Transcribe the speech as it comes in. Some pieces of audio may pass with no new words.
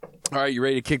All right, you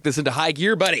ready to kick this into high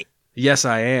gear, buddy? Yes,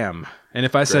 I am. And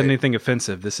if I said Great. anything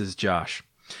offensive, this is Josh.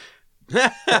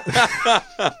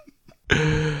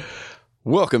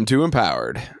 Welcome to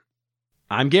Empowered.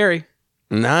 I'm Gary.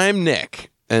 And I'm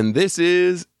Nick. And this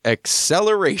is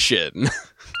Acceleration.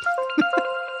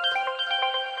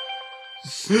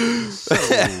 All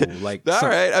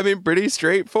right. I mean, pretty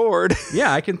straightforward.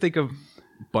 Yeah, I can think of a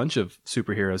bunch of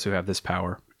superheroes who have this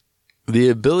power. The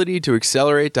ability to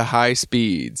accelerate to high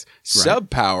speeds. Right.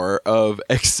 Subpower of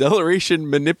acceleration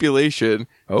manipulation.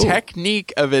 Oh.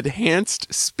 Technique of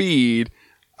enhanced speed.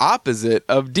 Opposite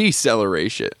of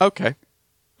deceleration. Okay.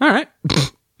 All right.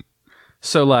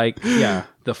 So, like, yeah,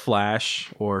 The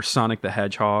Flash or Sonic the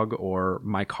Hedgehog or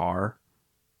my car.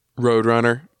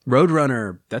 Roadrunner.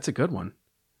 Roadrunner. That's a good one.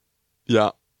 Yeah.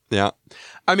 Yeah.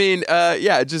 I mean,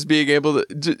 just being able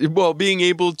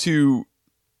to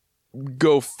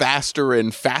go faster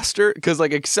and faster, because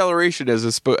like acceleration as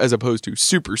opposed to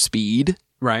super speed.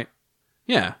 Right.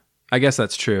 Yeah, I guess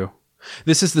that's true.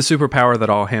 This is the superpower that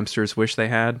all hamsters wish they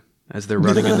had as they're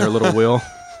running in their little wheel.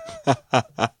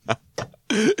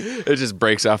 It just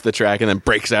breaks off the track and then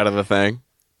breaks out of the thing.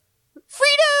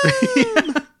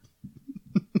 Freedom!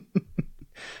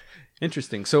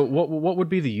 Interesting. So what would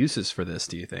be the uses for this,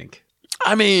 do you think?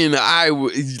 I mean,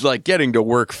 like getting to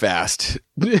work fast,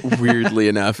 weirdly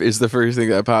enough, is the first thing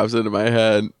that pops into my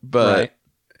head. But Right.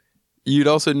 You'd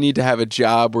also need to have a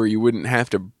job where you wouldn't have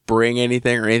to bring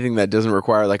anything or anything that doesn't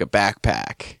require like a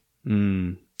backpack.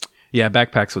 Yeah,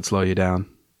 backpacks would slow you down.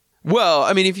 Well,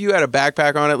 I mean, if you had a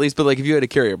backpack on at least, but like if you had to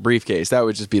carry a briefcase, that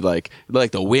would just be like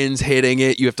the wind's hitting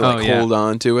it. You have to hold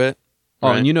on to it. Oh,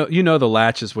 right? and you know the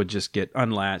latches would just get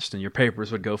unlatched and your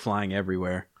papers would go flying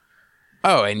everywhere.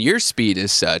 Oh, and your speed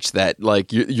is such that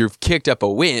like you've kicked up a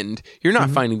wind. You're not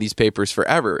finding these papers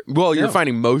forever. Well, you're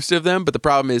finding most of them, but the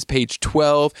problem is page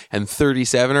 12 and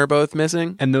 37 are both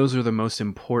missing. And those are the most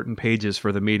important pages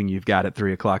for the meeting you've got at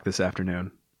 3:00 this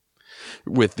afternoon.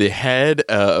 With the head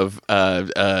of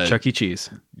Chuck E. Cheese.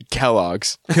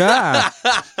 Kellogg's.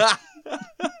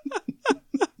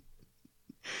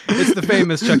 It's the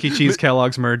famous Chuck E. Cheese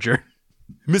Kellogg's merger.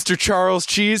 Mr. Charles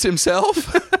Cheese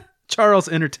himself. Charles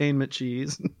Entertainment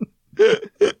Cheese.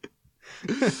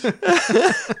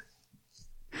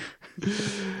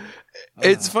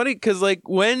 It's funny because like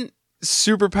when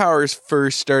superpowers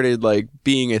first started like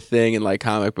being a thing in like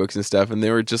comic books and stuff, and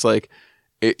they were just like,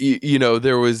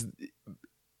 there was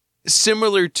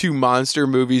similar to monster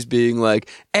movies being like,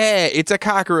 it's a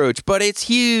cockroach, but it's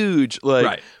huge. Like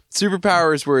Right.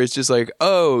 superpowers where it's just like,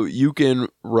 oh, you can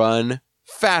run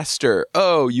faster.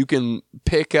 Oh, you can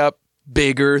pick up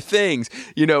bigger things.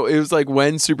 It was like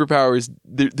when superpowers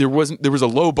there was a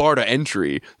low bar to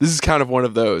entry. This is kind of one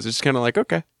of those. It's just kind of like,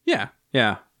 okay.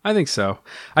 Yeah, I think so.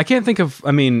 I can't think of,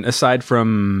 aside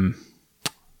from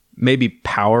maybe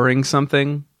powering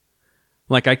something,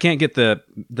 like I can't get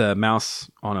the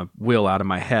mouse on a wheel out of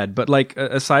my head, but like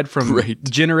aside from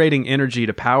generating energy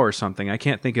to power something, I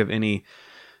can't think of any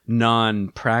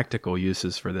non-practical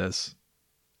uses for this.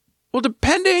 Well,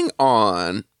 depending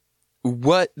on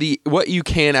what you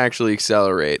can actually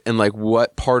accelerate and like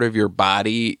what part of your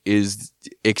body is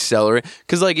accelerate,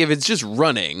 because like if it's just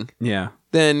running, Yeah.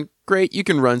 then great, you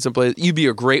can run someplace. You'd be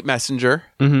a great messenger.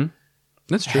 Mm-hmm.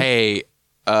 That's true. Hey,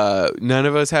 none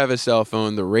of us have a cell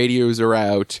phone. The radios are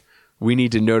out. We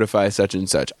need to notify such and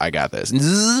such. I got this.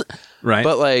 Right.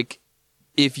 But like,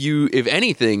 if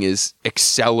anything is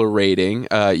accelerating,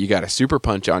 you got a super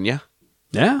punch on you.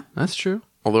 Yeah, that's true.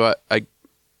 Although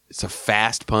it's a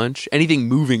fast punch. Anything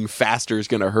moving faster is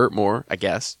going to hurt more, I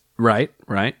guess. Right.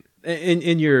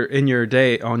 In your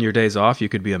day, on your days off, you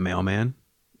could be a mailman.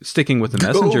 Sticking with the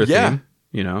messenger theme,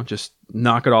 just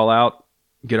knock it all out.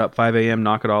 Get up 5 a.m.,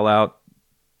 knock it all out.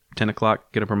 10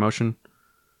 o'clock, get a promotion.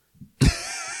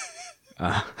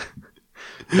 Bad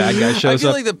guy shows up. I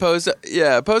feel like the post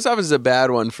office is a bad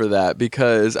one for that,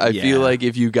 because I feel like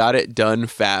if you got it done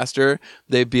faster,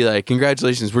 they'd be like,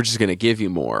 congratulations, we're just going to give you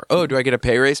more. Oh, do I get a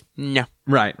pay raise? No.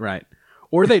 Right.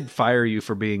 Or they'd fire you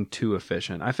for being too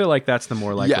efficient. I feel like that's the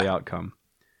more likely outcome.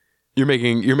 You're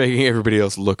making everybody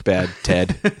else look bad,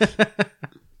 Ted.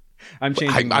 I'm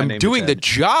changing my name I'm doing to the Ted.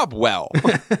 job well.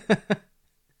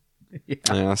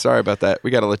 Yeah, sorry about that.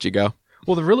 We got to let you go.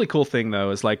 Well, the really cool thing,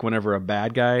 though, is like whenever a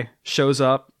bad guy shows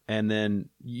up and then,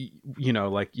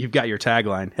 like you've got your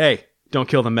tagline, hey, don't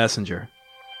kill the messenger.